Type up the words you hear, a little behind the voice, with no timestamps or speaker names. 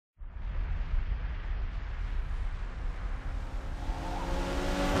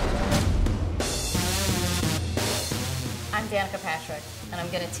Danica Patrick, and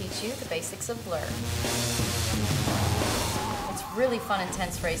I'm going to teach you the basics of Blur. It's really fun,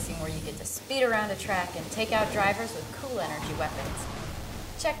 intense racing where you get to speed around a track and take out drivers with cool energy weapons.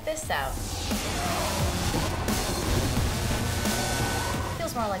 Check this out.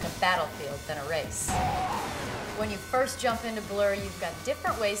 Feels more like a battlefield than a race. When you first jump into Blur, you've got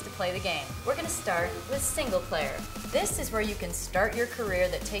different ways to play the game. We're going to start with single player. This is where you can start your career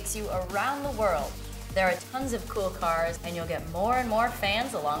that takes you around the world. There are tons of cool cars, and you'll get more and more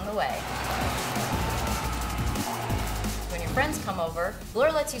fans along the way. When your friends come over,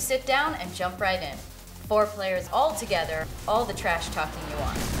 Blur lets you sit down and jump right in. 4 players all together, all the trash talking you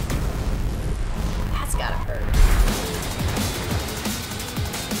want. That's gotta hurt.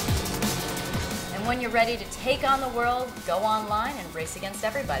 And when you're ready to take on the world, go online and race against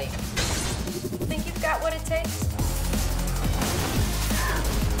everybody. Think you've got what it takes?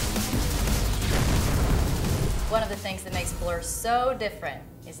 One of the things that makes Blur so different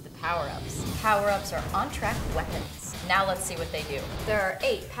is the power-ups. Power-ups are on-track weapons. Now let's see what they do. There are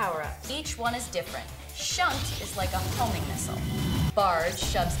 8 power-ups. Each one is different. Shunt is like a homing missile. Barge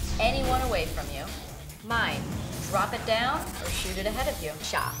shoves anyone away from you. Mine, drop it down or shoot it ahead of you.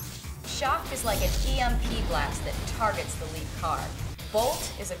 Shock. Shock is like an EMP blast that targets the lead car.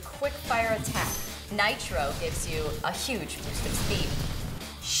 Bolt is a quick-fire attack. Nitro gives you a huge boost of speed.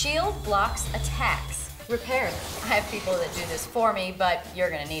 Shield blocks attacks. Repair. I have people that do this for me, but you're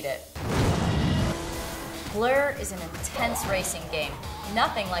gonna need it. Blur is an intense racing game.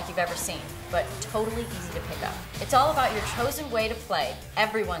 Nothing like you've ever seen, but totally easy to pick up. It's all about your chosen way to play.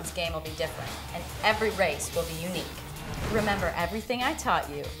 Everyone's game will be different, and every race will be unique. Remember everything I taught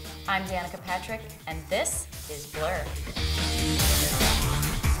you. I'm Danica Patrick, and this is Blur.